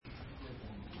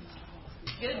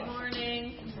Good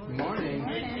morning. Good morning.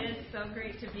 It is so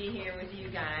great to be here with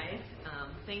you guys.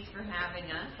 Thanks for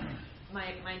having us.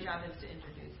 My job is to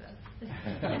introduce us.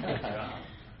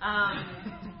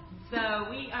 So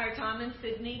we are Tom and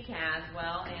Sydney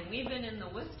Caswell, and we've been in the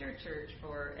Worcester Church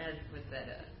for, as was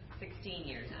said, 16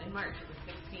 years. In March it was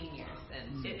 16 years,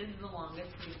 and it is the longest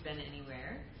we've been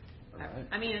anywhere. Right.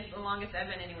 I mean, it's the longest I've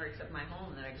been anywhere except my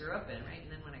home that I grew up in, right?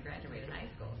 And then when I graduated high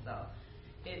school, so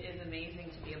it is amazing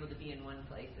to be able to be in one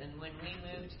place. And when we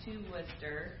moved to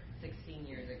Worcester 16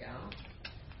 years ago,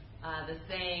 the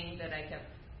saying that I kept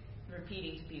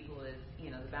repeating to people is,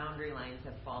 the boundary lines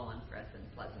have fallen for us in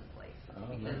Pleasant Place.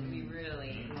 Because we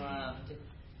really loved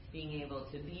being able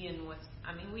to be in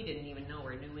we didn't even know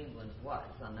where New England was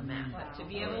on the map. But to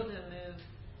be able to move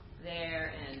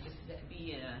there and just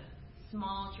be in a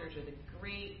small church with a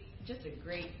great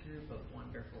group of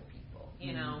wonderful people,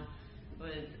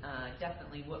 was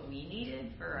definitely what we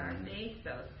needed for our faith.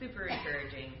 So super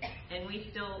encouraging, and we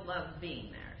still love being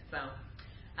there. So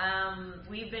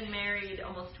we've been married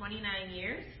almost 29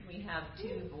 years. We have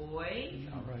 2 boys.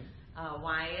 All right.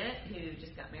 Wyatt, who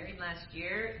just got married last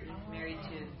year, he's married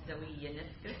to Zoe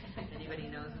Yaniskus, if anybody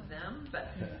knows of them.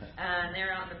 But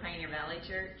they're out in the Pioneer Valley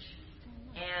Church.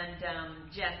 And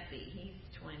Jesse, he's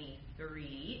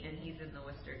 23, and he's in the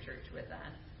Worcester Church with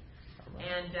us. Right.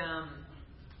 And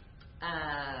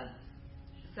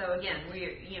so again,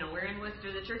 we're in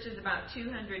Worcester. The church is about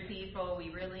 200 people. We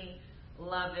really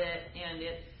love it, and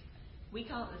we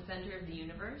call it the center of the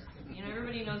universe.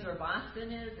 Everybody knows where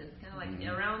Boston is, and it's kind of like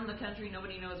around the country,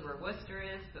 nobody knows where Worcester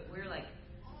is, but we're like,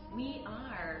 we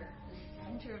are the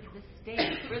center of the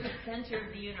state. We're the center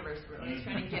of the universe. We're always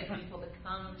trying to get people to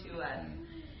come to us.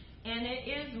 And it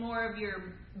is more of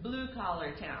your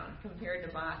blue-collar town compared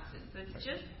to Boston. So it's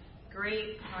just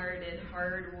great-hearted,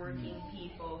 hard-working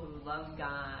people who love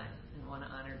God and want to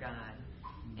honor God.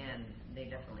 And they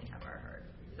definitely have our heart.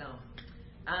 So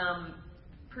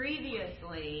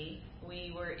previously,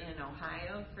 we were in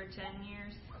Ohio for 10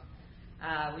 years.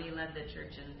 We led the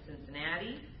church in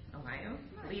Cincinnati, Ohio,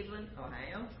 Cleveland,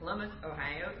 Ohio, Columbus,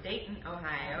 Ohio, Dayton,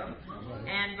 Ohio.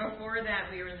 And before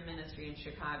that, we were in the ministry in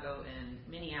Chicago and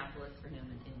Minneapolis for him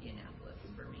and Indianapolis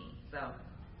for me. So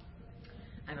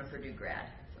I'm a Purdue grad.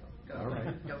 So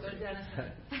go Dennis.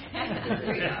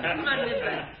 Come on,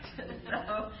 Midwest.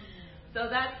 So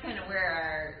that's kind of where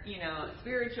our,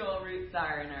 spiritual roots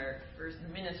are, and our first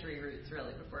ministry roots,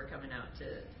 really, before coming out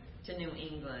to New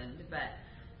England. But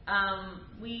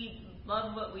we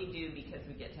love what we do because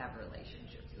we get to have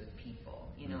relationships with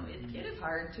people. It is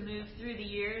hard to move through the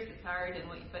years. It's hard,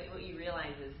 but what you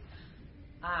realize is,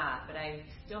 but I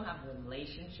still have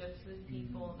relationships with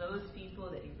people. Those people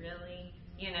that you really,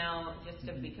 just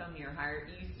have become your heart.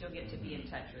 You still get to be in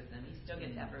touch with them. You still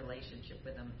get to have a relationship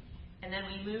with them. And then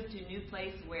we moved to a new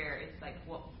place where it's like,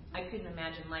 well, I couldn't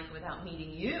imagine life without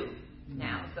meeting you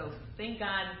now. So thank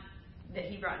God that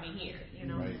He brought me here,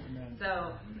 Right.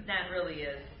 So that really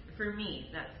is, for me,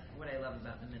 that's what I love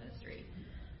about the ministry.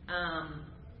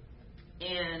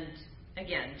 And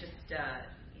again, just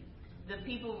the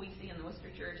people we see in the Worcester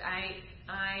Church,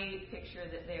 I picture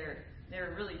that they're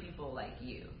really people like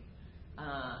you.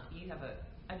 You have a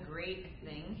great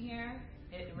thing here.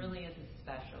 It really is a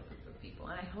special group of people,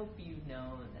 and I hope you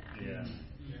know that. Yeah.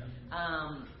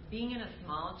 Being in a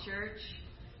small church,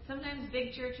 sometimes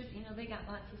big churches, they got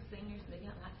lots of singers, they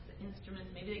got lots of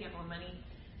instruments, maybe they got more money,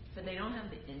 but they don't have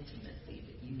the intimacy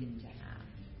that you get to have,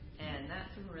 and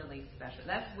that's really special.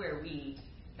 That's where we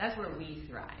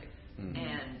thrive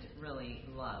and really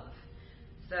love.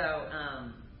 So,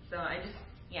 I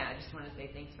just want to say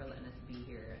thanks for letting us be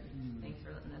here, and thanks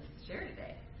for letting us share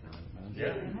today.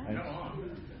 Yeah, come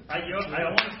on. I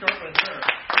want to start with her.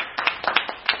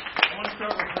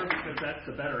 Because that's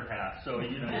the better half. So,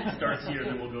 it starts here,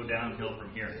 then we'll go downhill from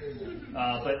here.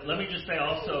 But let me just say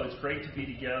also, it's great to be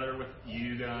together with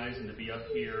you guys and to be up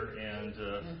here. And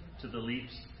to the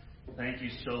Leaps, thank you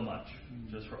so much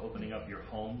just for opening up your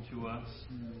home to us.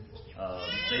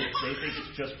 They think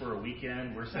it's just for a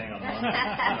weekend. We're saying a month.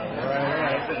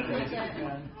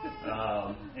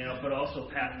 But also,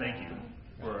 Pat, thank you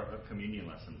for a communion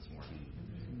lesson this morning.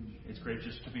 It's great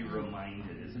just to be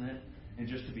reminded, isn't it? And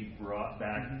just to be brought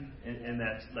back. And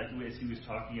that's like as he was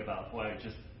talking about,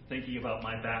 just thinking about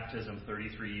my baptism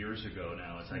 33 years ago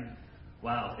now. It's like,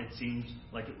 wow, it seems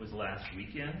like it was last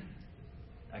weekend.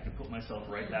 I could put myself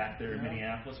right back there in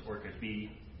Minneapolis, or it could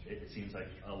be, it seems like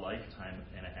a lifetime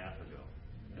and a half ago.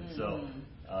 And so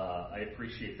I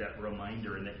appreciate that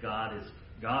reminder, and that God is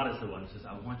the one who says,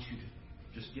 I want you to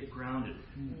just get grounded.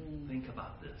 Think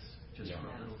about this just for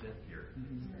a little bit here.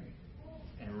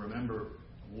 And remember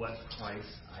what price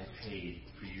I paid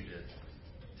for you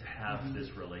to have this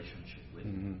relationship with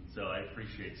me. So I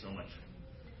appreciate so much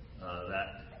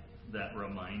that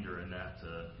reminder and that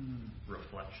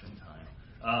reflection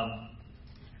time.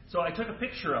 So I took a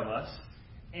picture of us,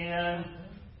 and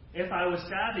if I was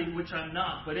savvy, which I'm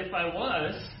not, but if I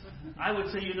was, I would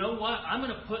say, you know what? I'm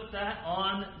going to put that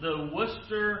on the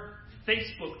Worcester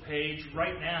Facebook page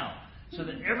right now, so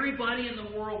that everybody in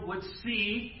the world would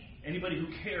see, anybody who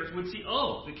cares would see,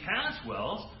 oh, the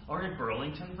Caswells are in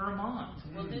Burlington, Vermont.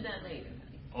 We'll do that later.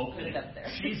 Okay. Put it up there.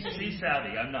 She's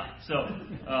savvy. I'm not. So,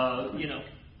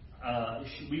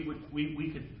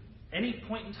 we could, any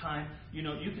point in time,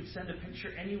 you could send a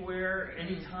picture anywhere,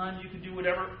 anytime. You could do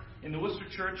whatever. In the Worcester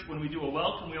Church, when we do a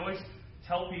welcome, we always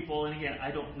tell people, and again,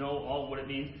 I don't know all what it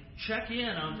means. Check in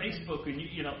on Facebook and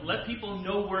let people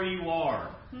know where you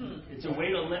are. It's a way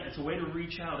to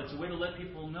reach out. It's a way to let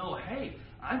people know, hey,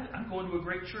 I'm going to a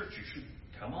great church. You should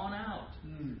come on out.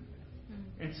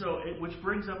 And so, which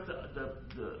brings up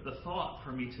the thought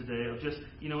for me today of just,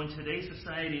 in today's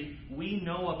society, we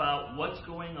know about what's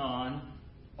going on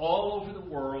all over the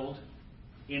world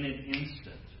in an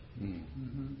instant.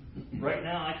 Right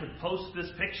now, I could post this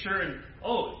picture and,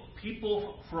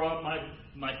 people from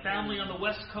my family on the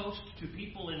West Coast to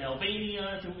people in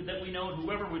Albania that we know,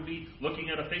 whoever would be looking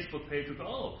at a Facebook page would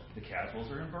go, the Caswells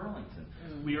are in Burlington.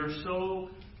 We are so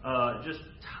just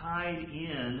tied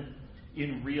in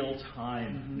real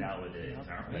time nowadays,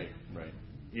 aren't we? Right.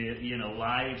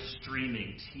 Live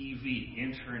streaming, TV,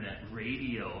 internet,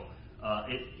 radio.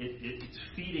 It's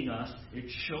feeding us.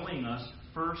 It's showing us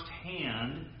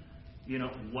firsthand,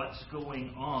 what's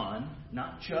going on,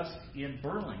 not just in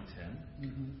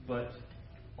Burlington, but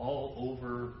all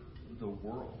over the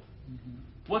world.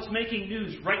 What's making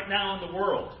news right now in the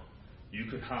world? You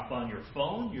could hop on your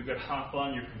phone, you could hop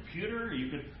on your computer, you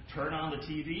could turn on the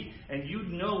TV, and you'd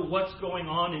know what's going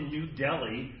on in New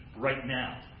Delhi right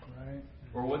now. Right.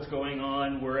 Or what's going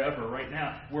on wherever right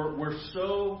now. We're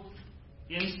so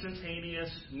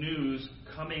instantaneous news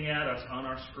coming at us on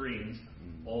our screens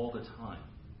all the time.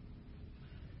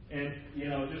 And,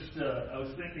 I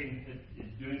was thinking,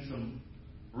 doing some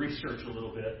research a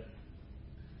little bit,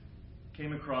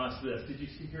 came across this. Did you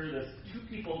hear this? 2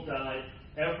 people died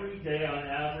every day on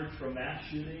average from mass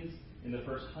shootings in the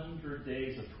first 100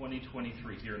 days of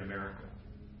 2023 here in America.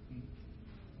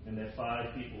 And that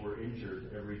 5 people were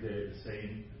injured every day of the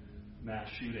same mass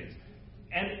shootings.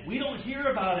 And we don't hear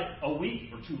about it a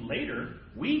week or 2 later.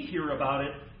 We hear about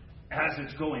it as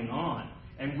it's going on.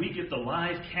 And we get the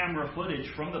live camera footage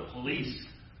from the police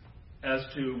as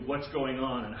to what's going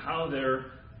on and how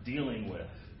they're dealing with.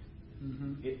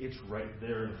 It's right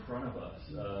there in front of us.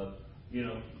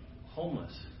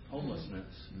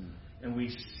 Homelessness. And we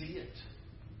see it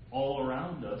all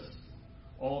around us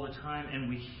all the time, and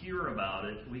we hear about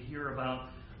it. We hear about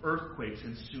earthquakes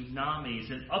and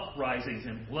tsunamis and uprisings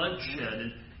and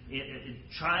bloodshed and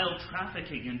child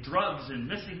trafficking and drugs and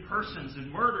missing persons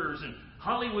and murders and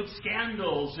Hollywood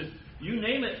scandals and you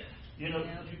name it.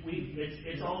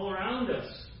 It's all around us.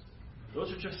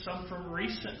 Those are just some from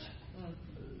recent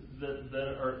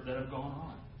that have gone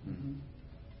on.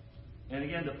 And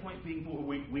again, the point being,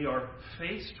 we are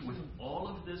faced with all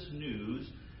of this news.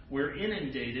 We're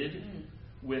inundated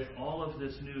with all of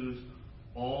this news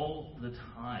all the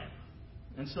time.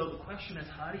 And so the question is,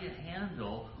 how do you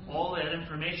handle all that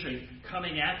information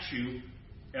coming at you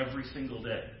every single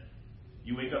day?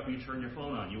 You wake up, you turn your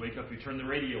phone on. You wake up, you turn the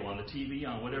radio on, the TV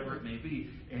on, whatever it may be,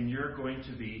 and you're going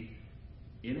to be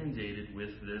inundated with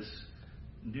this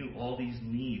all these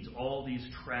needs, all these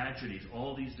tragedies,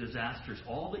 all these disasters,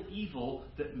 all the evil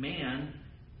that man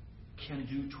can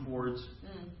do towards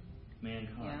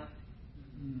mankind.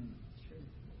 Yeah.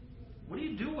 What do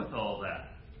you do with all that?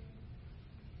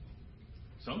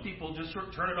 Some people just sort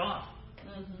of turn it off.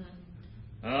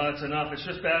 It's enough. It's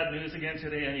just bad news again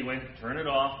today anyway. Turn it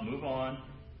off. Move on.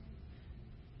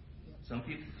 Some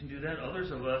people can do that. Others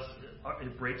of us,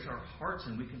 it breaks our hearts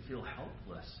and we can feel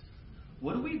helpless.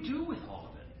 What do we do with all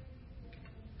of it?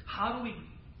 How do we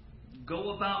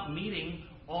go about meeting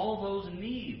all those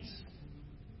needs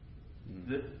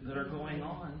that are going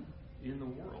on in the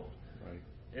world? Right.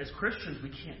 As Christians, we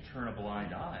can't turn a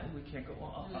blind eye. We can't go,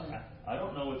 I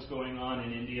don't know what's going on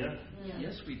in India.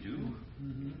 Yes, we do.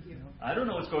 I don't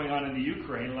know what's going on in the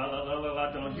Ukraine.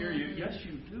 Don't hear you. Yes,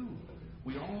 you do.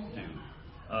 We all do.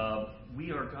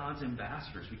 We are God's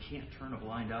ambassadors. We can't turn a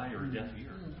blind eye or a deaf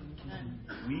ear.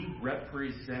 We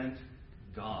represent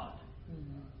God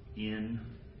in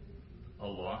a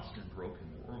lost and broken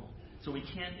world. So we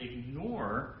can't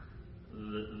ignore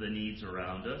the needs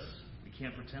around us. We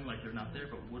can't pretend like they're not there,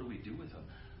 but what do we do with them?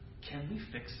 can we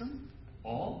fix them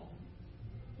all?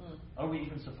 Are we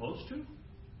even supposed to?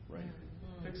 Right.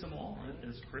 Fix them all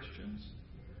as Christians?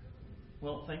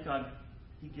 Well, thank God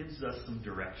He gives us some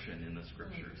direction in the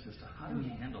Scriptures as to how do we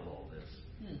handle all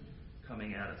this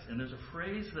coming at us. And there's a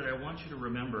phrase that I want you to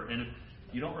remember, and if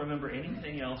you don't remember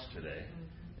anything else today,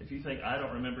 if you think, I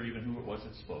don't remember even who it was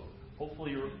that spoke,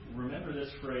 hopefully you remember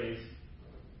this phrase.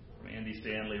 Andy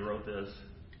Stanley wrote this,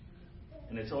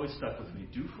 and it's always stuck with me.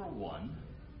 Do for one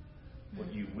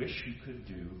what you wish you could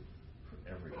do for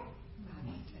everyone.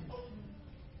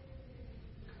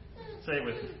 Say it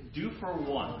with me. Do for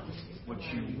one what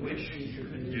you wish you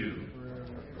could do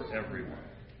for everyone.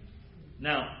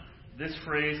 Now, this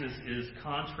phrase is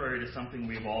contrary to something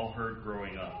we've all heard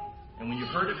growing up. And when you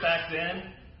heard it back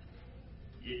then,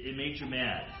 it made you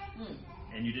mad.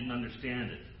 And you didn't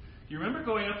understand it. Do you remember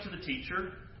going up to the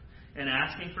teacher and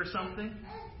asking for something?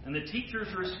 And the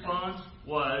teacher's response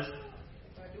was,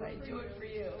 I do it for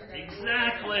you.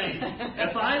 exactly.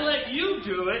 If I let you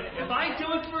do it, if I do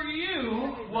it for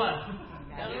you, what?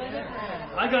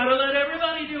 I got to let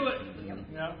everybody do it.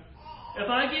 Yeah. If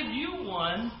I give you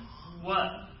one,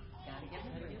 what? Gotta give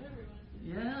it to everyone.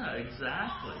 Yeah,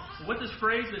 exactly. So what this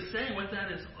phrase is saying, what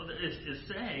that is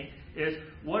saying, is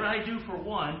what I do for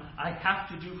one, I have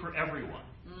to do for everyone.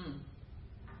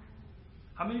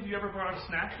 How many of you ever brought a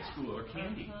snack to school or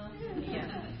candy?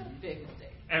 Yeah. Big mistake.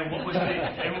 And what was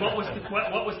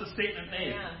the statement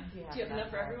made? Yeah. Do you have enough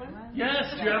for everyone?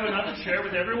 Yes. Do you have enough to share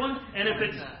with everyone? And if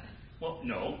it's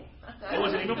no, I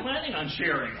wasn't even planning on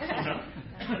sharing. You know?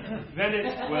 Then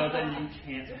you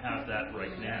can't have that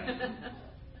right now,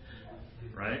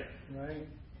 right? Right.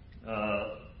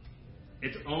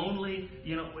 It's only,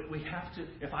 we have to.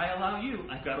 If I allow you,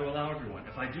 I've got to allow everyone.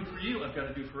 If I do for you, I've got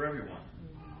to do for everyone.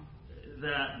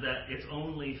 That it's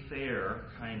only fair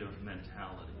kind of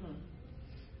mentality.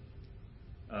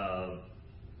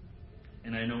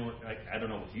 And I know, I don't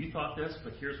know if you thought this,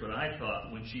 but here's what I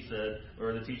thought when she said,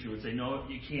 or the teacher would say, no,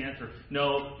 you can't, or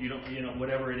no, you don't,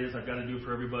 whatever it is, I've got to do it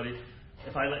for everybody.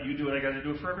 If I let you do it, I got to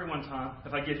do it for everyone, Tom.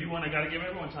 If I give you one, I got to give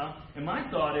everyone, Tom. And my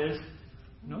thought is,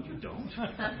 no, you don't.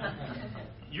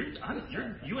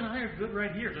 You and I are good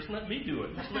right here. Just let me do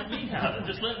it. Just let me have it.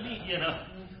 Just let me,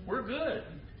 we're good.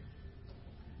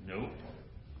 Nope.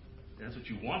 That's what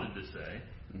you wanted to say.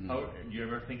 Mm-hmm. Do you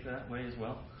ever think that way as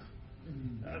well?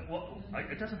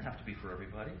 It doesn't have to be for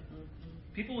everybody.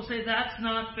 People will say, that's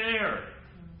not fair.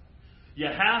 You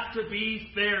have to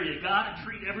be fair. You got to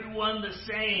treat everyone the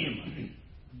same.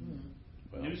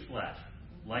 Well, Newsflash.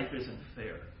 Life isn't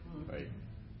fair. right.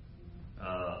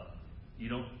 You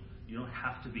don't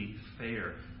have to be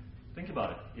fair. Think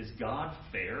about it. Is God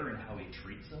fair in how He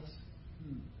treats us?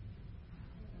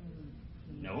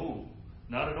 No,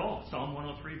 not at all. Psalm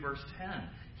 103, verse 10.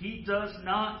 He does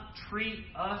not treat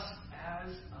us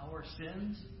as our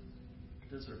sins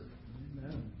deserve.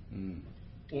 Amen.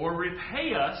 Or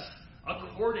repay us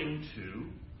according to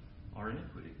our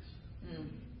iniquities.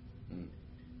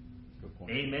 Good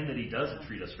point. Amen that He doesn't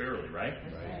treat us fairly, right?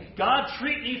 Right. God,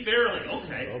 treat me fairly.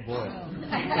 Okay. Oh boy.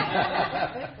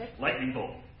 Lightning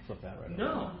bolt. Flip that right.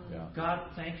 No. Yeah.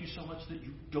 God, thank you so much that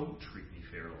you don't treat me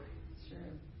fairly. Sure.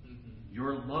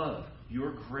 Your love,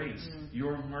 your grace,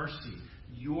 your mercy,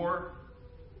 your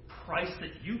price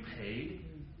that you paid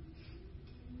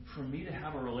for me to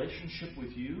have a relationship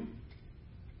with you,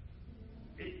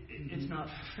 it's not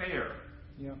fair.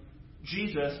 Yeah.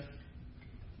 Jesus,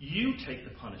 you take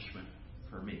the punishment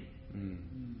for me.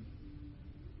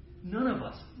 None of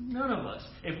us.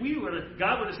 If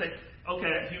God were to say,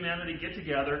 okay, humanity, get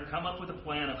together, come up with a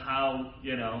plan of how,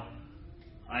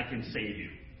 I can save you.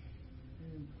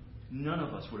 None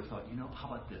of us would have thought, how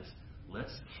about this?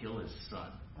 Let's kill His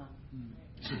son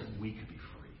so that we could be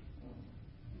free.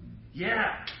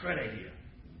 Yeah, great idea.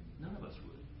 None of us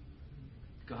would.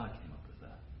 God came up with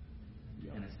that.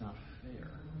 Yeah. And it's not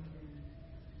fair.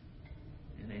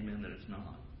 And amen that it's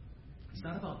not. It's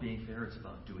not about being fair, it's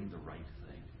about doing the right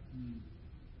thing.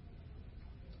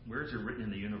 Where is it written in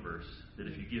the universe that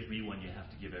if you give me one, you have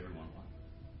to give everyone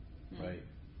one? Right.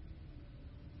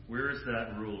 Where is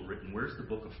that rule written? Where's the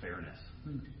book of fairness?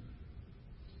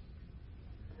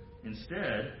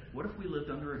 Instead, what if we lived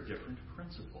under a different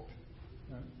principle?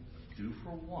 Right. Do for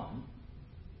one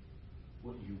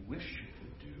what you wish you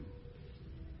could do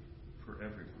for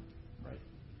everyone. Right.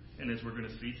 And as we're going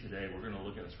to see today, we're going to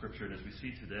look at a scripture, and as we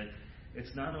see today,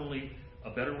 it's not only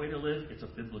a better way to live, it's a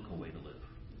biblical way to live.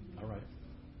 All right.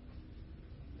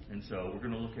 And so we're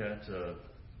going to look at,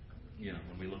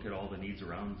 when we look at all the needs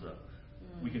around us,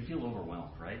 we can feel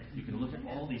overwhelmed, right? You can look at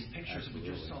all these pictures we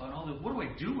just saw, and all the, what do I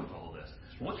do with all this?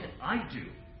 What can I do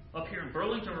up here in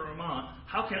Burlington, Vermont,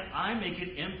 how can I make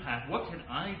an impact? What can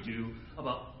I do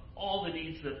about all the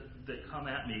needs that come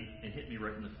at me and hit me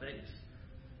right in the face?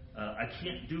 I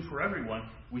can't do for everyone.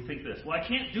 We think this. Well, I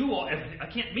can't do I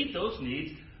can't meet those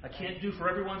needs. I can't do for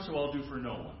everyone, so I'll do for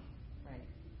no one. Right.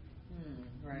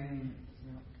 Right.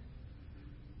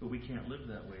 But we can't live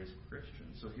that way as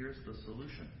Christians. So here's the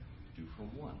solution. Do for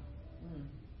one.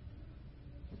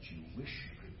 What you wish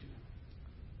you could do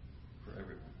for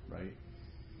everyone. Right.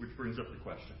 Which brings up the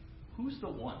question. Who's the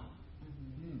one?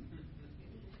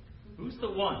 Who's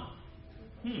the one?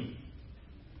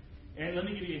 And let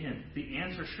me give you a hint. The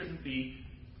answer shouldn't be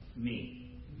me.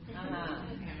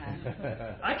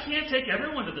 I can't take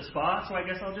everyone to the spa, so I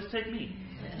guess I'll just take me.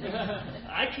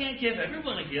 I can't give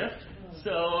everyone a gift,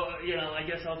 so, I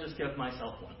guess I'll just give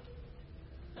myself one.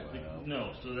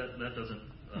 No, so that doesn't,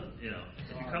 if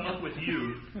you come up with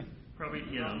you, probably,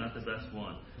 not the best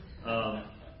one.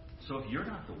 So if you're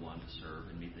not the one to serve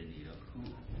and meet the need of,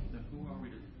 who are we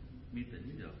to meet the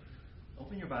need of?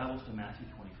 Open your Bibles to Matthew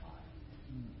 25.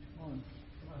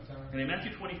 And in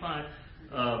Matthew 25,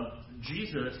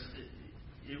 Jesus,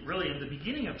 really in the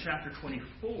beginning of chapter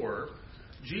 24,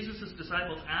 Jesus'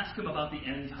 disciples ask him about the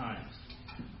end times.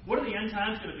 What are the end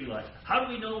times going to be like? How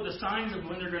do we know the signs of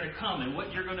when they're going to come and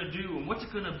what you're going to do and what's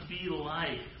it going to be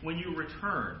like when you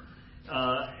return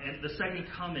and the second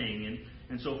coming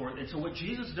and so forth. And so what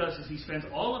Jesus does is he spends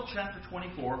all of chapter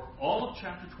 24, all of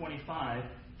chapter 25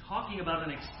 talking about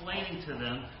and explaining to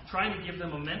them, trying to give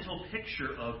them a mental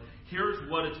picture of here's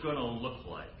what it's going to look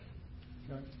like.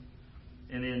 Okay.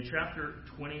 And in chapter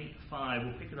 25,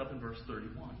 we'll pick it up in verse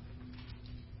 31.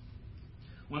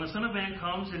 When the Son of Man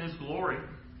comes in his glory,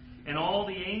 and all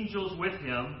the angels with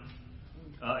him,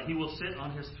 he will sit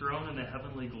on his throne in the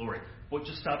heavenly glory. Well,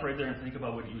 just stop right there and think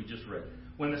about what you just read.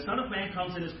 When the Son of Man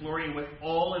comes in his glory and with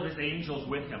all of his angels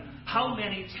with him, how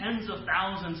many tens of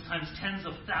thousands times tens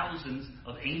of thousands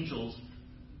of angels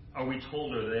are we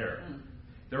told are there?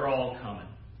 They're all coming.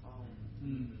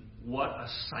 What a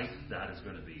sight that is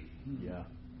going to be. Yeah.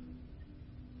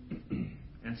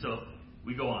 And so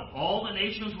we go on. All the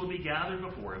nations will be gathered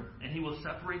before him, and he will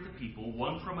separate the people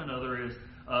one from another as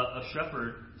a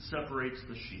shepherd separates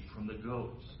the sheep from the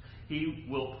goats. He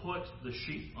will put the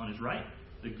sheep on his right,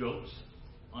 the goats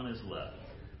on his left.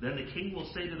 Then the king will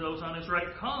say to those on his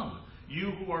right, "Come,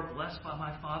 you who are blessed by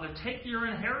my Father, take your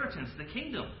inheritance, the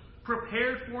kingdom,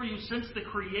 prepared for you since the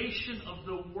creation of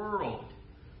the world.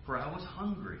 For I was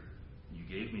hungry, and you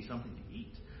gave me something to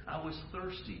eat. I was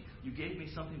thirsty, you gave me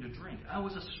something to drink. I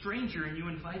was a stranger, and you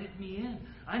invited me in.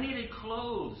 I needed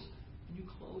clothes, and you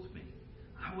clothed me.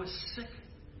 I was sick,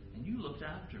 and you looked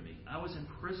after me. I was in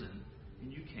prison,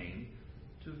 and you came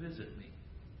to visit me."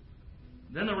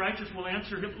 Then the righteous will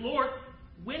answer him, "Lord,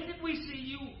 when did we see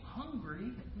you hungry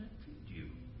and feed you,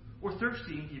 or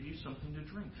thirsty and give you something to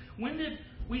drink? When did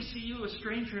we see you a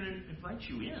stranger and invite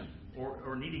you in,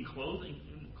 or needing clothes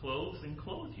and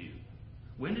clothe you?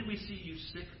 When did we see you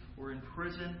sick or in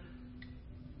prison,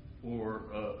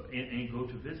 or and go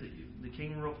to visit you?" The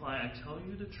king will reply, "I tell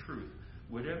you the truth.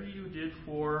 Whatever you did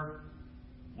for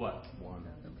what? One.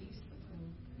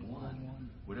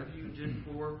 Whatever you did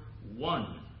for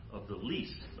one of the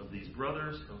least of these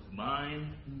brothers of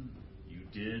mine, you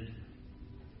did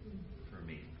for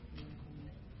me."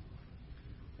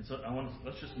 And so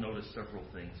let's just notice several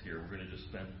things here. We're going to just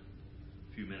spend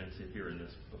a few minutes here in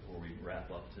this before we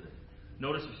wrap up today.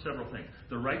 Notice several things.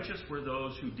 The righteous were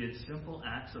those who did simple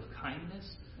acts of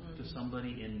kindness to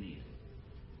somebody in need.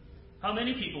 How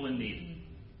many people in need?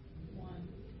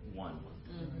 One.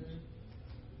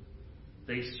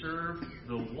 They served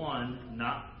the one,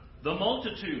 not the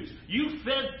multitudes. You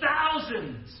fed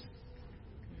thousands.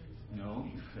 No,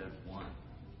 you fed one.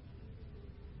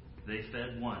 They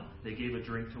fed one. They gave a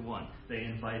drink to one. They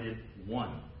invited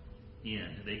one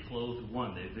in. They clothed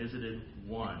one. They visited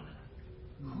one.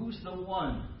 Who's the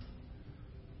one?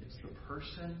 It's the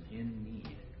person in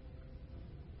need.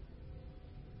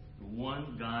 The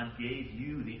one God gave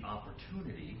you the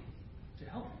opportunity to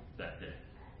help that day.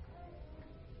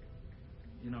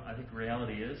 I think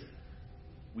reality is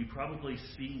we probably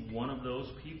see one of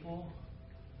those people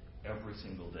every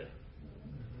single day.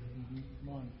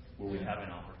 Where we have an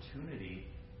opportunity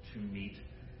to meet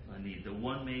a need. The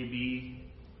one may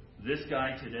be this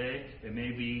guy today. It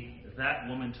may be that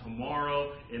woman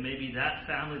tomorrow. It may be that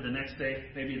family the next day.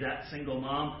 Maybe that single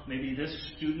mom. Maybe this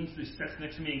student who sits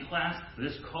next to me in class.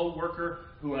 This co-worker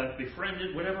who I've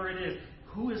befriended. Whatever it is.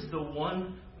 Who is the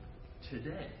one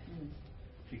today?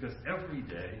 Because every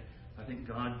day, I think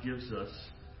God gives us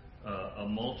a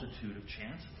multitude of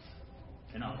chances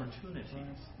and opportunities.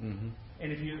 Mm-hmm.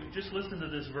 And if you just listen to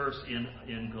this verse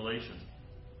in Galatians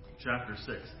chapter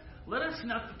 6, let us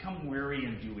not become weary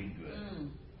in doing good.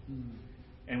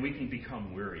 And we can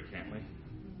become weary, can't we?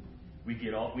 We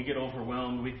get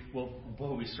overwhelmed.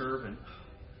 We serve,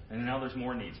 and now there's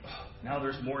more needs. Now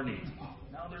there's more needs.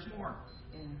 Now there's more.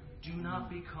 Do not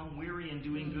become weary in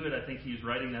doing good. I think he's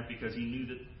writing that because he knew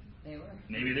that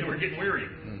maybe they were getting weary.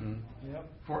 Mm-hmm. Yep.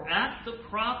 For at the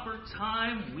proper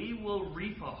time we will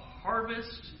reap a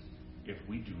harvest if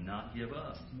we do not give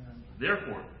up. Amen.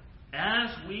 Therefore, as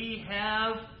we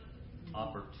have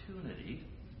opportunity,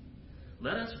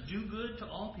 let us do good to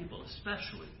all people,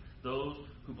 especially those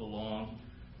who belong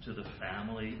to the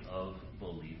family of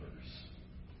believers.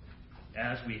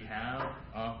 As we have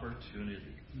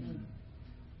opportunity.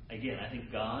 Again, I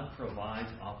think God provides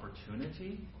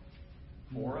opportunity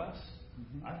for us,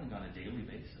 I think on a daily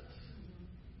basis,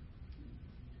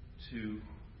 to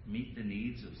meet the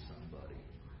needs of somebody.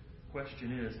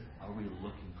 Question is, are we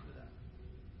looking for them?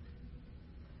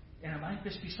 And it might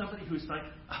just be somebody who's like,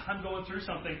 I'm going through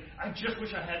something. I just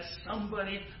wish I had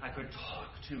somebody I could talk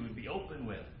to and be open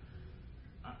with.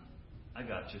 I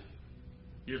got you.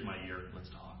 Here's my ear. Let's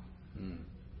talk.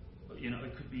 But,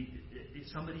 it could be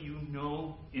it's somebody you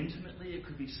know intimately. It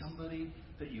could be somebody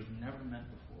that you've never met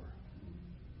before.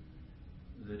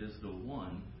 That is the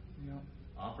one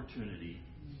opportunity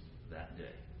that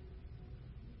day.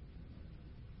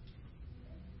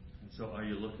 And so are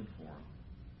you looking for them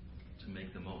to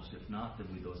make the most? If not, then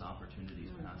those opportunities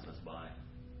pass us by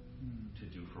to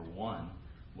do for one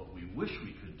what we wish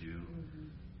we could do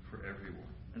for everyone.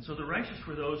 And so the righteous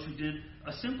were those who did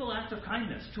a simple act of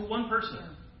kindness to one person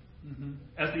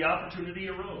as the opportunity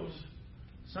arose.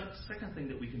 Second thing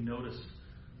that we can notice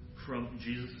from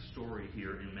Jesus' story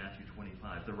here in Matthew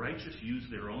 25, the righteous use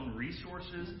their own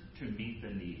resources to meet the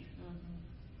need.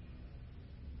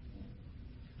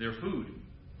 Their food,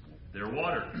 their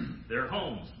water, their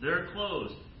homes, their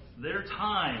clothes, their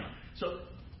time. So,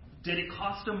 did it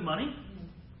cost them money?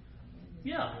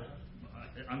 Yeah,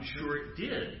 I'm sure it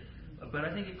did. But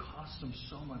I think it cost them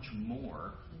so much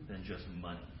more than just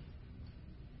money.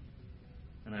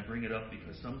 And I bring it up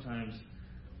because sometimes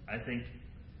I think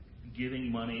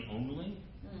giving money only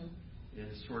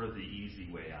is sort of the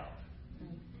easy way out.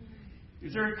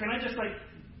 Can I just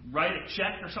write a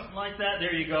check or something like that?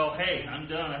 There you go. Hey, I'm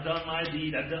done. I've done my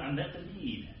deed. I met the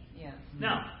need. Yeah.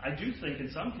 Now, I do think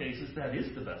in some cases that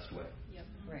is the best way. Yep.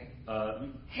 Right.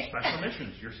 Special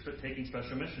missions. You're taking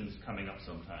special missions coming up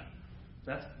sometime.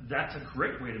 That's a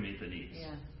great way to meet the needs.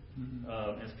 Yeah.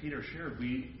 As Peter shared,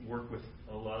 we work with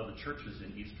a lot of the churches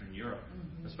in Eastern Europe,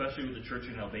 especially with the church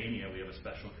in Albania. We have a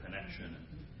special connection and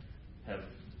have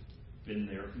been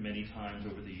there many times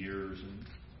over the years and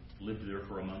lived there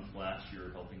for a month last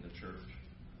year helping the church.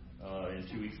 In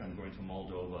 2 weeks, I'm going to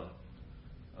Moldova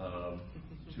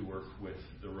to work with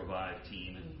the Revive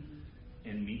team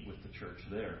and meet with the church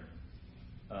there.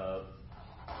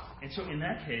 And so in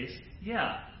that case,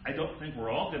 I don't think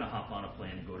we're all going to hop on a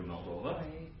plane and go to Moldova.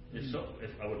 Right.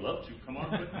 If I would love to, come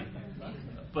on with me.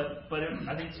 But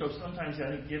I think so. Sometimes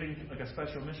I think giving a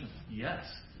special mission, yes,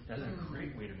 that's a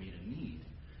great way to meet a need,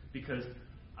 because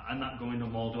I'm not going to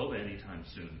Moldova anytime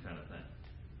soon, kind of thing.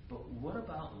 But what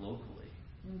about locally?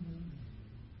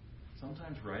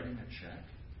 Sometimes writing a check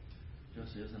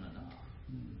just isn't enough.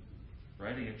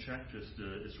 Writing a check just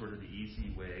is sort of the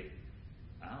easy way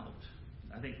out.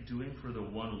 I think doing for the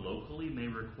one locally may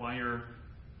require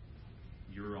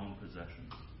your own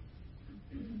possessions,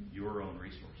 your own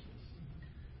resources.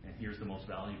 And here's the most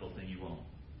valuable thing you own: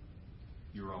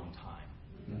 your own time.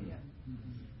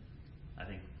 I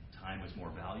think time is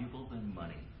more valuable than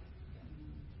money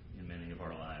in many of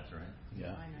our lives, right?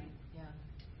 Yeah.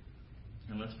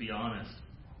 And let's be honest,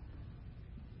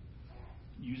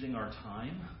 using our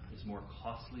time is more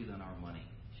costly than our money.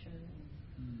 Sure.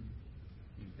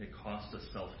 It costs us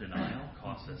self-denial,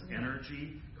 costs us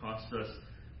energy, costs us,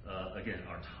 again,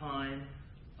 our time.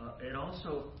 It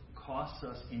also costs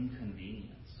us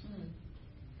inconvenience.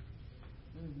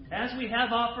 As we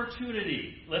have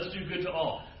opportunity, let's do good to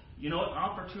all. You know what?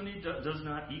 Opportunity does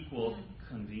not equal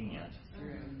convenient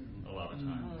a lot of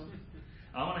times.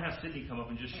 I want to have Sydney come up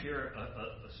and just share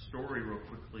a story real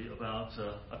quickly about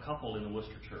a couple in the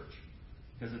Worcester church,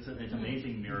 because it's an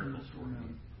amazing miracle story.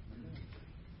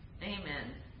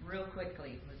 Amen. Real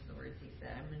quickly was the words he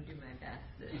said. I'm going to do my best.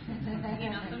 Sometimes you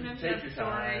Take have your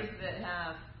time. stories that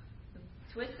have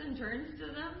twists and turns to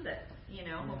them that,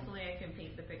 hopefully I can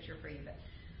paint the picture for you. But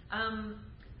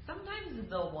sometimes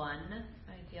the one,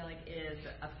 I feel like, is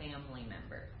a family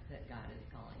member that God is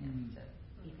calling us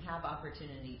to have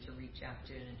opportunity to reach out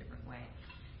to in a different way.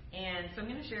 And so I'm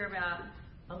going to share about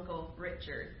Uncle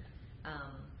Richard.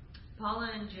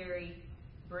 Paula and Jerry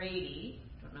Brady,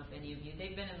 I don't know if any of you,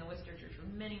 they've been in the Worcester Church for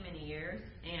many, many years,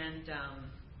 and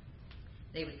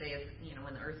they would say,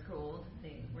 when the earth's cold,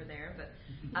 they were there. But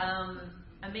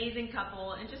amazing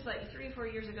couple, and just like 3 or 4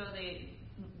 years ago, they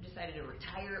decided to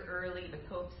retire early with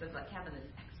hopes of like having this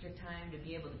extra time to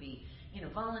be able to be,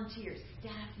 volunteer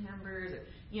staff members, or,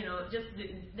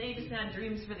 they just had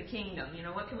dreams for the kingdom.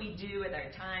 What can we do with our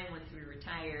time once we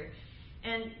retire?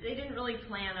 And they didn't really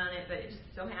plan on it, but it just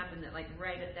so happened that, like,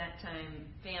 right at that time,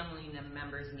 family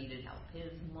members needed help.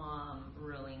 His mom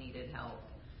really needed help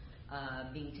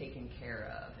being taken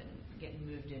care of and getting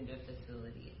moved into a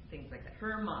facility, things like that.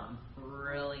 Her mom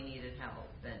really needed help,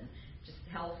 and just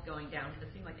health going down.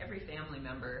 It seemed like every family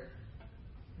member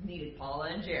needed Paula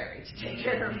and Jerry to take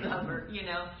care of them, or,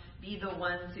 be the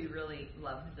ones who really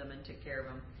loved them and took care of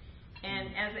them. And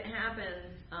as it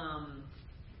happens,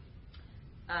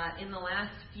 in the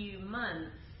last few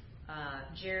months,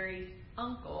 Jerry's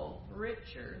uncle,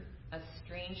 Richard,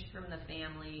 estranged from the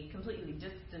family, completely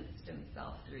distanced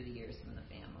himself through the years from the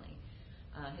family.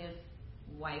 His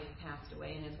wife passed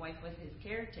away, and his wife was his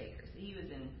caretaker. So he was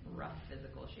in rough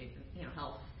physical shape,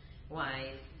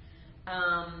 health-wise.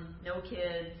 No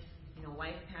kids,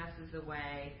 wife passes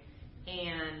away,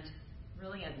 and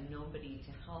really has nobody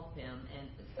to help him. And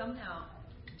somehow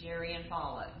Jerry and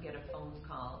Paula get a phone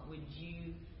call. Would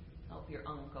you help your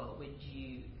uncle? Would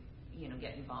you,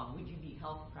 get involved? Would you be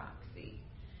health proxy?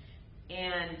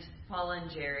 And Paula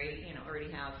and Jerry,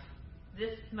 already have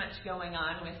this much going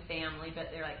on with family,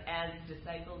 but they're like, as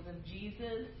disciples of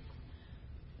Jesus,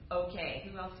 okay,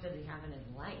 who else does he have in his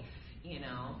life?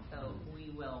 So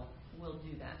we'll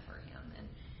do that for him and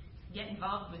get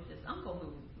involved with this uncle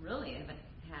who really haven't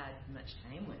had much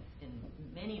time with in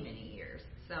many, many years.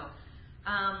 So,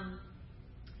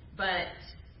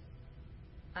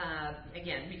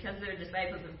 again, because they're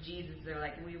disciples of Jesus, they're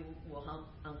like, we will help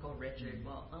Uncle Richard.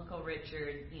 Well, Uncle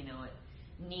Richard,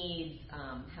 needs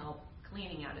help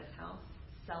cleaning out his house,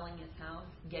 selling his house,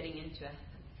 getting into a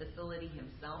facility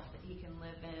himself that he can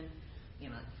live in,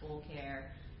 full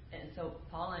care. And so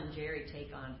Paula and Jerry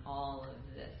take on all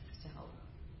of this to help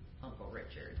Uncle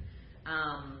Richard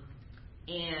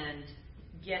and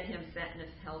get him set in a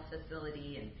health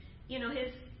facility. And,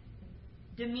 his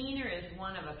demeanor is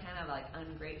one of a kind of like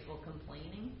ungrateful,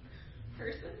 complaining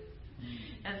person.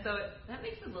 And so that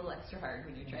makes it a little extra hard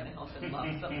when you're trying to help and love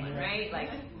someone, right? Like,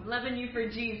 loving you for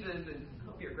Jesus, and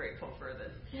hope you're grateful for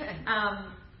this.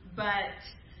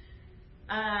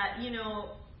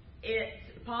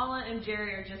 Paula and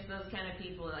Jerry are just those kind of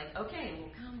people like, okay, we'll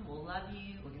come, we'll love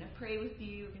you, we're going to pray with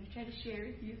you, we're going to try to share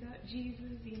with you about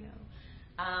Jesus,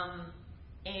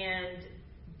 and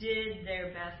did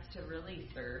their best to really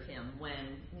serve him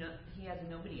when he has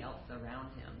nobody else around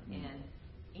him. And,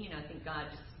 I think God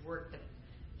just worked.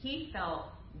 He felt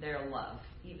their love,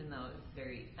 even though it was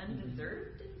very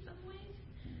undeserved in some ways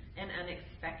and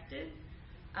unexpected.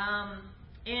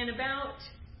 And about,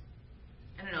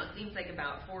 it seems like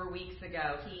about 4 weeks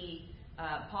ago,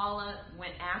 Paula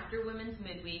went after Women's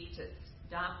Midweek to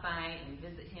stop by and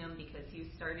visit him because he was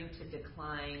starting to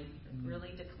decline,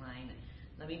 really decline.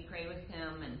 Let me pray with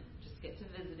him and just get to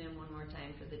visit him one more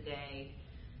time for the day.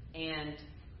 And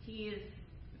he is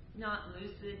not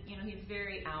lucid. He's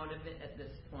very out of it at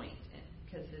this point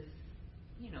because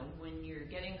when you're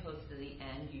getting close to the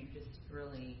end, you just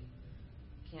really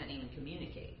can't even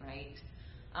communicate, right?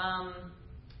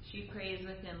 She prays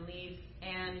with him, leaves,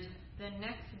 and the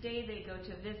next day they go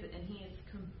to visit, and he is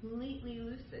completely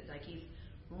lucid. Like, he's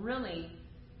really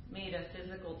made a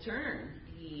physical turn.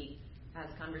 He has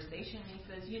conversation, and he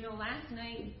says, last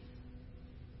night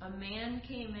a man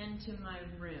came into my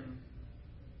room,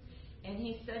 and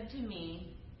he said to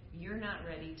me, you're not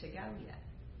ready to go yet.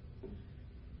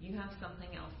 You have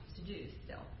something else to do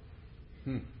still.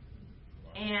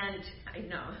 And I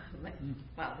know,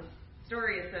 wow, this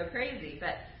story is so crazy,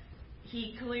 but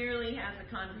he clearly has a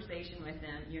conversation with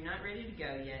them. You're not ready to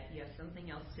go yet. You have something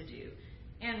else to do.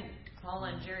 And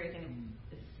Paula and Jerry think,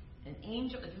 is an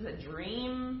angel? Is this a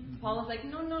dream? Paula's like,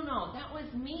 no, that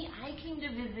was me. I came to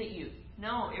visit you.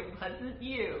 No, it wasn't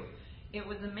you. It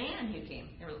was a man who came.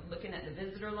 They were looking at the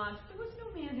visitor logs. There was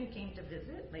no man who came to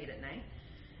visit late at night.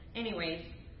 Anyways,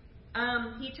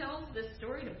 he tells this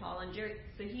story to Paula and Jerry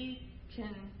so he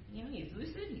can, he's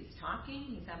lucid, he's talking,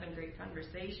 he's having great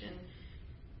conversation.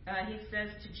 He says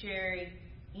to Jerry,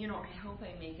 I hope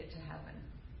I make it to heaven.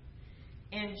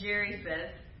 And Jerry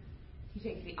says, he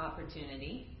takes the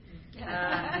opportunity. He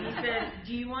says,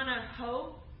 do you want to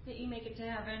hope that you make it to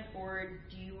heaven, or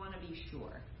do you want to be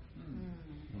sure?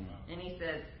 And he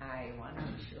says, I want to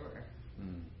be sure.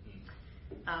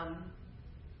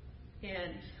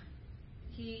 And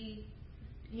he,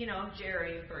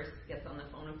 Jerry, of course, gets on the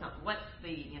phone and says, what's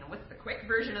the quick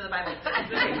version of the Bible?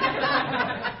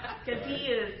 Because he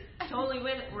is totally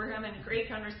with it. We're having a great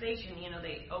conversation.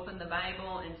 They open the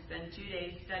Bible and spend 2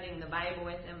 days studying the Bible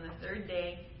with him. The third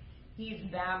day, he's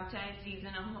baptized. He's in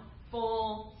a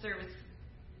full service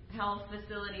health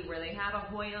facility where they have a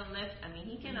Hoyle lift. I mean,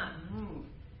 he cannot move.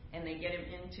 And they get him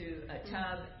into a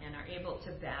tub and are able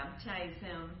to baptize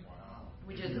him,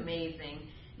 which is amazing.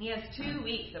 And he has 2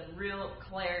 weeks of real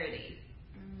clarity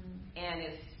and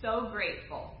is so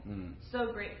grateful.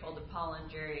 So grateful to Paul and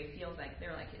Jerry. He feels like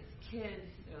they're like his kids.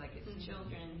 They're like his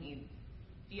children. He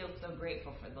feels so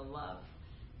grateful for the love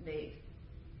they've,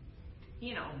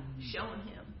 shown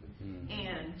him.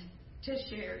 And to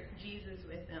share Jesus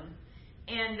with them.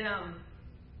 And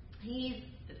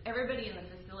everybody in the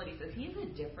facility says he's a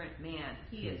different man.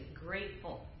 He is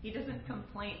grateful. He doesn't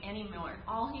complain anymore.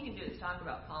 All he can do is talk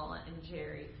about Paula and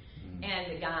Jerry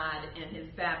and God and his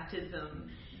baptism.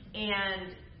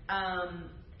 And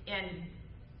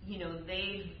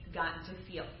they've gotten to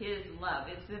feel his love.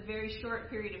 It's a very short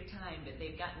period of time, but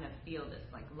they've gotten to feel this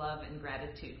like love and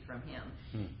gratitude from him.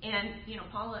 And,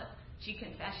 Paula, she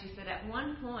confessed, she said at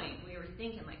one point we were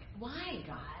thinking like, why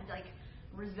God? Like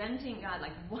resenting God,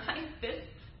 like why this?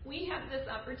 We have this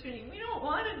opportunity. We don't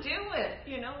want to do it.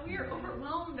 We are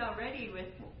overwhelmed already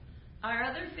with our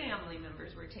other family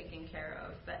members we're taking care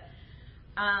of.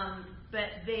 But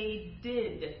they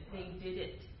did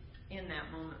it in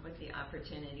that moment with the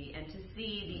opportunity. And to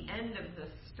see the end of the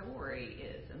story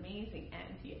is amazing.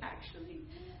 And he actually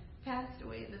passed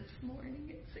away this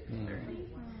morning at 6:30.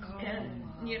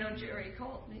 And, Jerry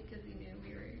called me because he knew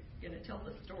we were going to tell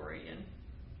the story. And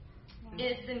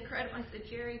it's incredible. I said,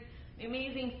 Jerry, the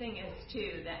amazing thing is,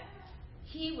 too, that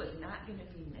he was not going to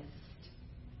be missed.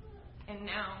 And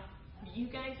now you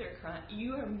guys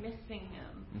you are missing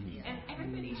him. And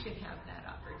everybody should have that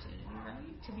opportunity,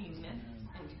 right? To be missed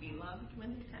and to be loved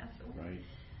when they pass away.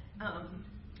 Right.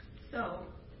 So,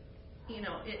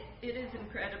 it is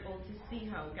incredible to see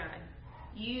how God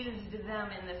used them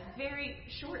in this very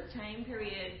short time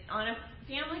period on a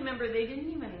family member they didn't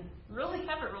even really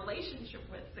have a relationship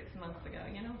with 6 months ago,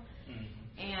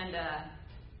 And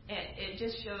it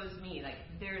just shows me, like,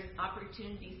 there's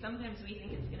opportunity. Sometimes we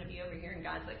think it's going to be over here, and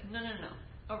God's like, no,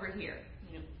 over here.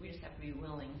 We just have to be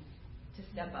willing to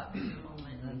step up in the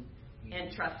moment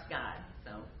and trust God.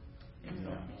 So, thanks for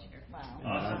letting me share. Wow.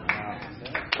 Awesome.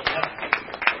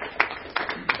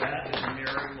 That is a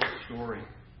miracle story.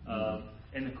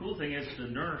 And the cool thing is, the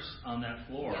nurse on that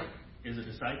floor is a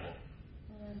disciple.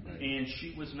 And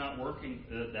she was not working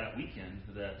that weekend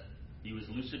that he was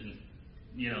lucid and,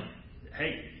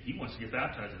 hey, he wants to get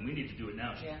baptized and we need to do it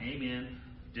now. She came in,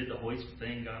 did the hoist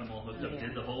thing, got him all hooked up,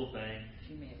 did the whole thing.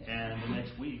 She made it. And the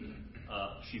next week,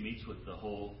 she meets with the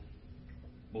whole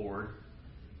board.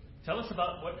 Tell us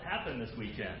about what happened this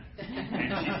weekend.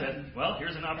 And she said, well,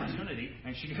 here's an opportunity.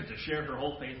 And she got to share her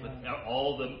whole faith with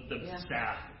all the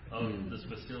staff of this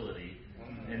facility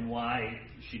and why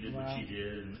she did what she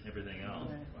did and everything else.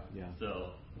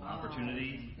 So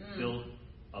opportunity build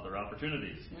other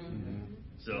opportunities.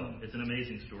 So it's an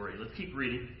amazing story. Let's keep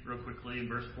reading real quickly in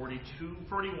verse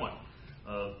 41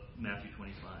 of Matthew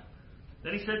 25.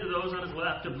 Then he said to those on his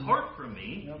left, depart from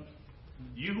me,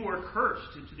 you who are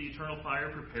cursed, into the eternal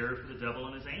fire prepared for the devil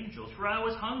and his angels. For I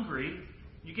was hungry,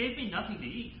 you gave me nothing to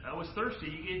eat. I was thirsty,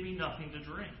 you gave me nothing to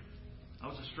drink. I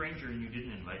was a stranger, and you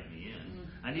didn't invite me in.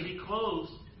 I needed clothes,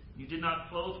 you did not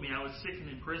clothe me. I was sick and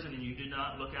in prison, and you did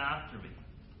not look after me.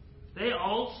 They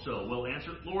also will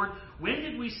answer, Lord, when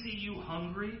did we see you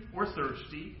hungry or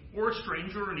thirsty or a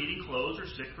stranger or needing clothes or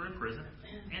sick or in prison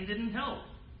and didn't help?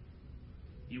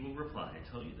 He will reply,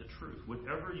 I tell you the truth.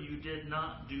 Whatever you did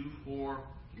not do for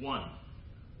one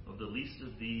of the least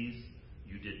of these,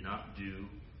 you did not do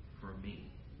for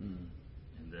me. And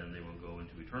then they will go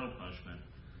into eternal punishment,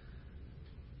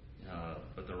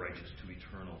 but the righteous to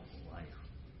eternal life.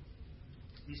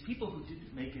 These people who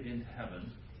didn't make it into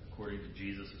heaven, according to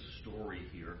Jesus' story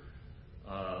here,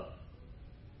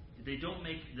 they don't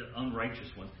make the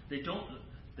unrighteous ones.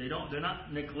 They're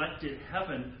not neglected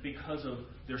heaven because of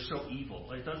they're so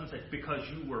evil. It doesn't say because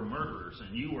you were murderers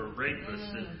and you were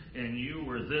rapists and you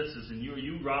were this and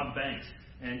you robbed banks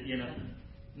and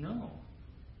no.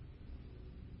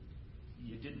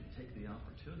 You didn't take the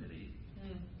opportunity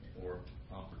or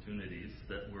opportunities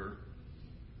that were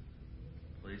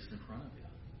placed in front of you.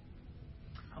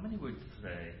 How many would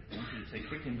say, I want you to take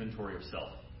quick inventory of self.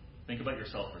 Think about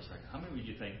yourself for a second. How many would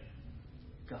you think,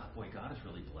 God has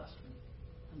really blessed me?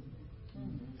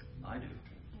 I do.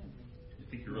 I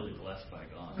think you're really blessed by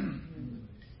God.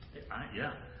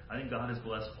 I think God has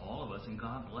blessed all of us, and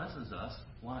God blesses us.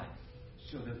 Why?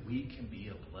 So that we can be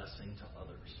a blessing to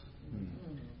others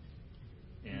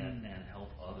and help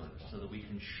others, so that we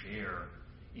can share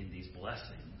in these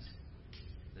blessings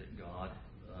that God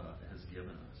has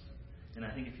given us. And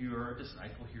I think if you are a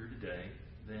disciple here today,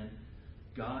 then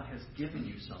God has given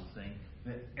you something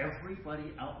that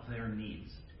everybody out there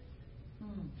needs.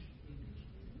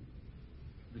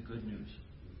 The good news,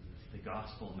 the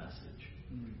gospel message,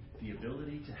 the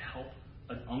ability to help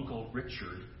an Uncle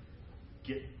Richard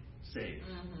get saved.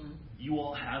 You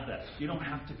all have that. You don't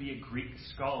have to be a Greek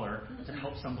scholar to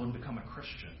help someone become a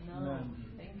Christian. No,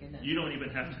 thank goodness. You don't even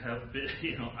have to have,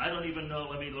 I don't even know,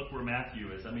 let me look where Matthew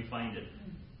is. Let me find it.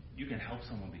 You can help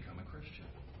someone become a Christian.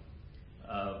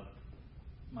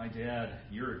 My dad,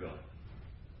 a year ago,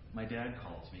 my dad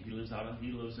calls me. He lives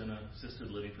in an assisted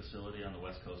living facility on the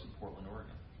west coast in Portland,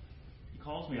 Oregon. He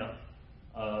calls me up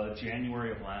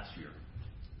January of last year.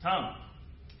 Tom,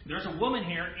 there's a woman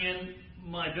here in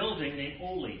my building named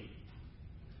Oli.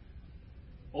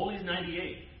 Oli's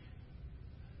 98.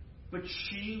 But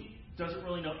she doesn't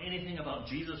really know anything about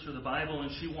Jesus or the Bible,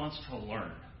 and she wants to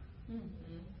learn.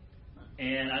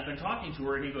 And I've been talking to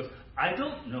her, and he goes, I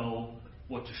don't know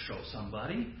what to show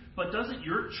somebody, but doesn't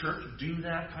your church do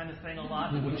that kind of thing a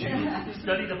lot? Would you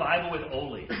study the Bible with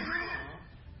Oli?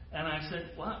 And I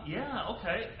said, well, yeah,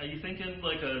 okay. Are you thinking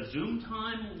like a Zoom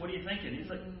time? What are you thinking? He's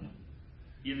like,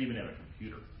 you didn't even have a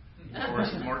computer or a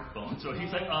smartphone. So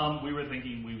he's like, we were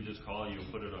thinking we would just call you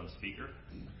and put it on speaker.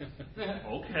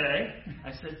 Okay.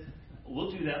 I said,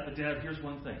 we'll do that, but Dad, here's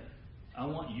one thing. I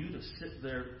want you to sit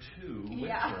there too with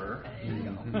her.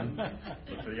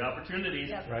 Look for the opportunities.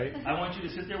 Yep. Right. I want you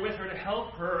to sit there with her to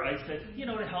help her. I said,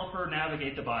 to help her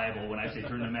navigate the Bible. When I say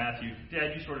turn to Matthew,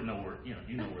 Dad, you sort of know where,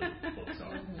 you know where the books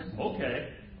are.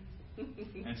 Okay.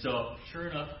 And so, sure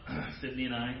enough, Sydney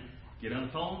and I get on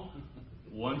the phone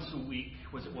once a week.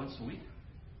 Was it once a week?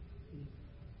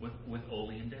 With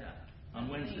Oli and Dad on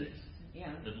Wednesdays.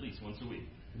 Yeah. At least once a week.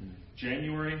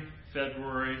 January,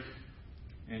 February,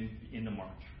 and into March.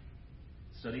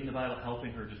 Studying the Bible,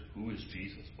 helping her just, who is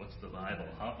Jesus? What's the Bible?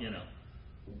 How,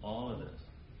 all of this.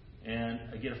 And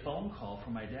I get a phone call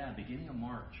from my dad beginning of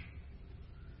March.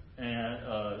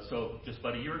 And so just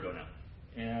about a year ago now.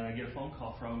 And I get a phone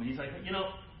call from him. He's like,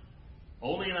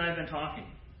 Oli and I have been talking.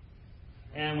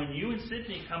 And when you and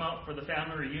Sydney come out for the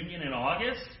family reunion in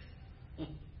August,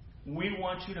 we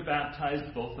want you to baptize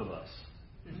both of us.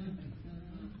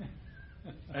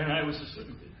 And I was just like,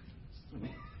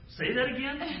 say that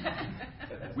again?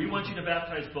 We want you to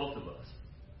baptize both of us.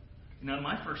 Now,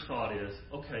 my first thought is,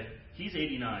 okay, he's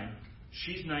 89,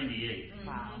 she's 98.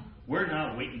 Wow. We're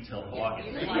not waiting until August.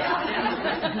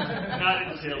 Yeah. Not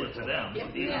until it's them.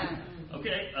 Yeah.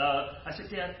 Okay, I said,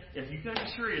 Dad, if you guys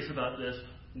are serious about this,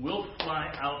 we'll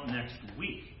fly out next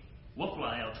week. We'll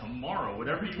fly out tomorrow,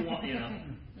 whatever you want,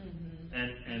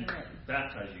 and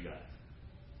baptize you guys.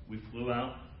 We flew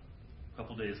out a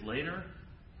couple days later,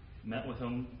 met with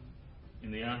them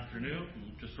in the afternoon,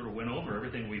 just sort of went over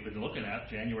everything we've been looking at,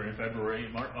 January and February,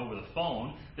 and March, over the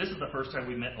phone. This is the first time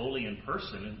we met Oli in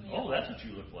person, and that's what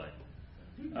you look like.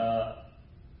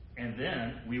 And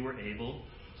then we were able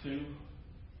to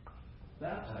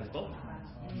baptize both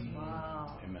of them.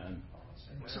 Wow. Amen.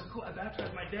 So cool. I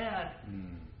baptized my dad,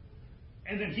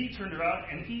 and then he turned around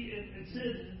and it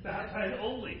said, baptize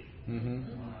Oli.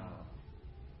 Wow.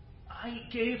 I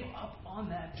gave up on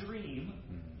that dream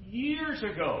years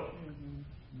ago,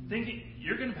 thinking,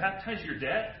 you're going to baptize your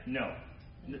dad? No,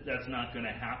 that's not going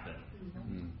to happen.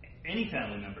 Any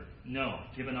family member? No,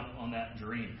 given up on that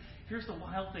dream. Here's the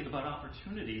wild thing about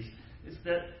opportunities is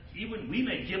that even we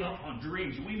may give up on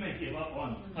dreams. We may give up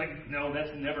on, no,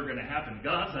 that's never going to happen.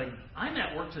 God's like, I'm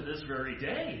at work to this very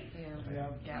day.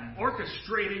 Yeah.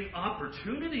 Orchestrating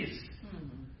opportunities.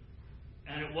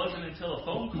 And it wasn't until a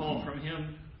phone call from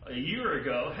him a year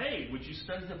ago, hey, would you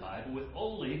study the Bible with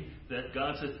Oli, that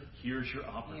God said, here's your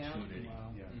opportunity.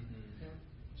 Wow. Yeah.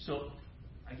 So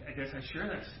I guess I share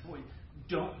that. Boy,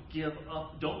 don't give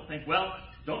up. Don't think, well,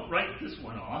 don't write this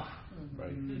one off.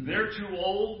 Right. They're too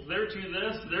old. They're too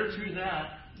this. They're too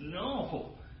that.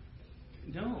 No.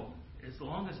 As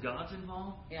long as God's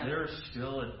involved, there's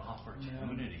still an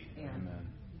opportunity Amen.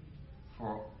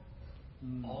 for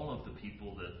all of the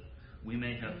people that we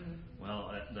may have,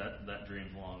 well, that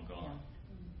dream's long gone.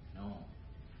 No,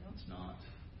 it's not.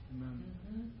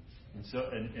 Amen. And so,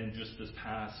 and just this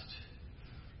past,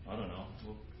 I don't know,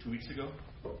 2 weeks ago,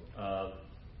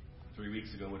 3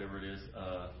 weeks ago, whatever it is,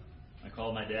 I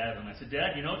called my dad and I said,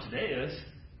 Dad, you know what today is?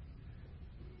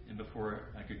 And before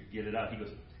I could get it out, he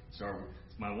goes, it's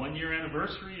my 1-year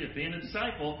anniversary of being a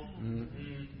disciple.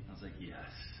 Mm-hmm. I was like, yes.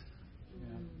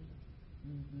 Yeah.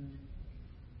 Mm-hmm.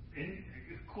 And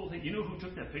cool thing, you know who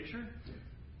took that picture?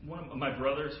 One of my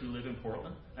brothers who live in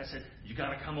Portland. I said, you got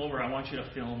to come over. I want you to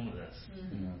film this.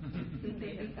 Mm-hmm.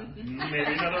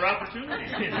 Maybe another opportunity.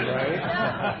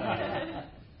 Right?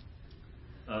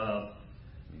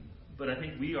 But I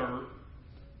think we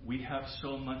have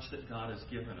so much that God has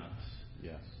given us.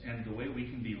 Yes. And the way we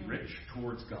can be rich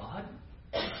towards God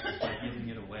is by giving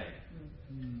it away.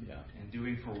 Yeah. And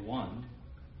doing for one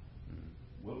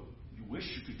what you wish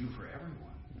you could do for everyone.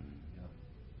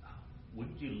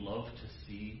 Wouldn't you love to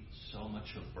see so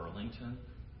much of Burlington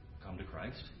come to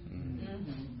Christ?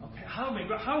 Mm-hmm. Okay, how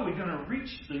are we going to reach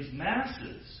these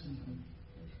masses? Mm-hmm.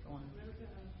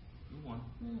 Do one.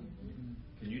 Mm-hmm.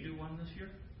 Can you do one this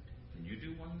year? Can you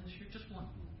do one this year? Just one.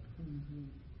 Mm-hmm.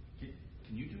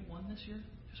 Can you do one this year?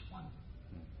 Just one.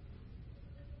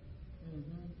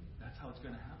 Mm-hmm. That's how it's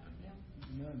going to happen. Yeah.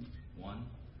 Amen. One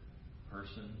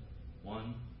person,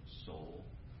 one soul,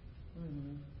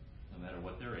 no matter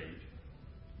what their age,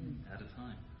 at a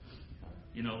time.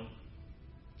 You know,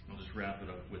 I'll just wrap it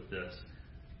up with this.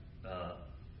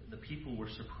 The people were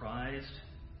surprised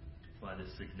by the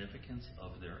significance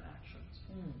of their actions.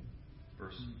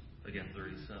 Verse, again,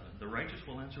 37. The righteous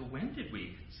will answer, when did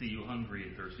we see you hungry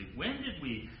and thirsty? When did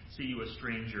we see you a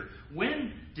stranger?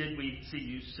 When did we see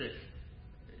you sick?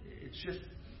 It's just,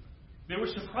 they were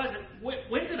surprised.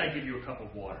 When did I give you a cup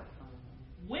of water?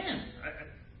 When?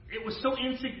 It was so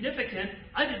insignificant,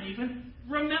 I didn't even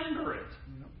remember it.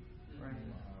 Right.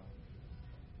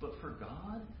 But for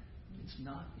God, it's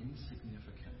not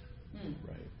insignificant.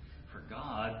 Right. For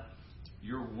God,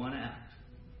 your one act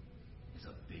is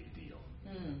a big deal.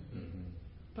 Mm-hmm.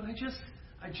 But I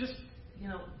just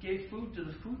gave food to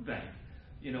the food bank.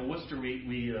 Worcester,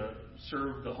 we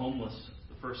serve the homeless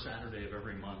the first Saturday of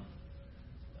every month.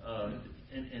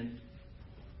 And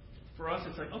for us,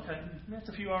 it's like, okay, that's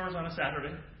a few hours on a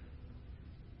Saturday.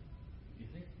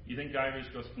 You think God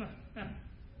just goes,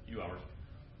 few hours?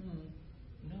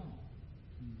 No.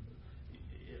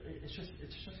 It's just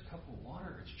a cup of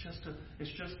water.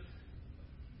 It's just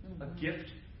a gift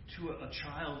to a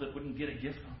child that wouldn't get a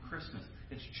gift on Christmas.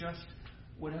 It's just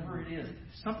whatever it is.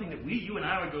 Something that you and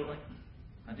I would go like,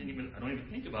 I don't even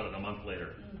think about it a month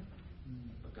later.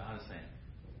 But God is saying,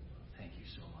 thank you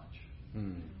so much.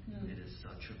 It is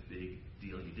such a big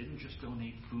deal. You didn't just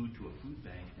donate food to a food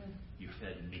bank. You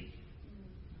fed me.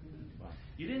 Wow.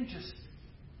 You didn't just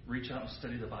reach out and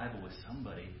study the Bible with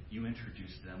somebody. You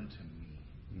introduced them to me.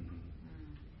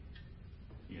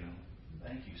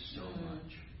 Thank you so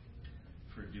much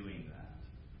for doing that.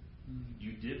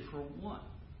 You did for one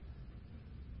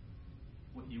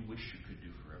what you wish you could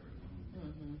do for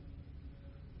everyone.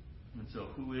 And so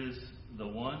who is the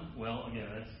one? Well,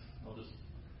 again,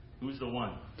 who's the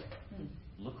one?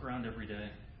 Look around every day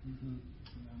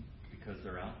because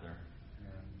they're out there.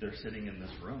 They're sitting in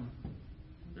this room.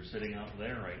 They're sitting out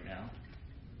there right now.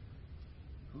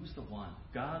 Who's the one?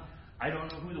 God, I don't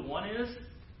know who the one is.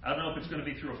 I don't know if it's going to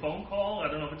be through a phone call. I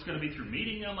don't know if it's going to be through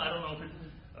meeting them. I don't know if it's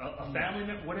a family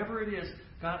member. Whatever it is,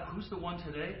 God, who's the one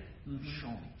today? Show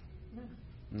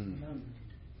me.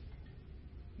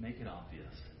 Make it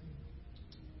obvious.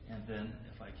 And then,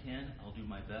 if I can, I'll do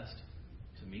my best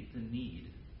to meet the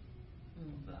need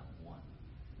of that one.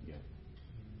 Yeah.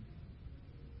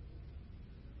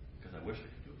 Because I wish I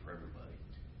could do it for everybody.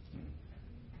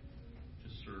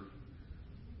 Just serve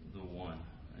the one.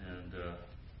 And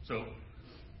so,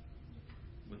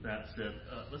 with that said,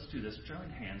 let's do this. Join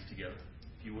hands together,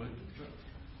 if you would.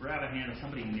 Grab a hand of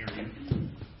somebody near you.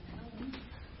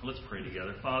 Let's pray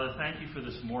together. Father, thank you for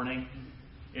this morning.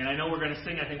 And I know we're going to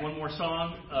sing, I think, one more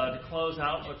song to close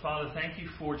out. But Father, thank you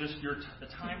for just the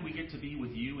time we get to be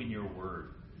with you and your word.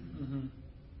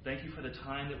 Thank you for the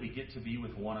time that we get to be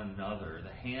with one another,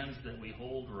 the hands that we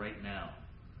hold right now.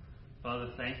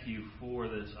 Father, thank you for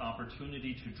this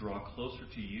opportunity to draw closer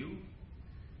to you.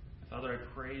 Father, I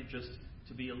pray just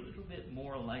to be a little bit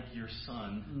more like your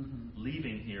Son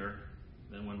leaving here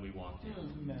than when we walked in.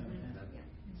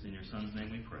 It's in your Son's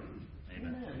name we pray.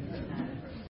 Amen.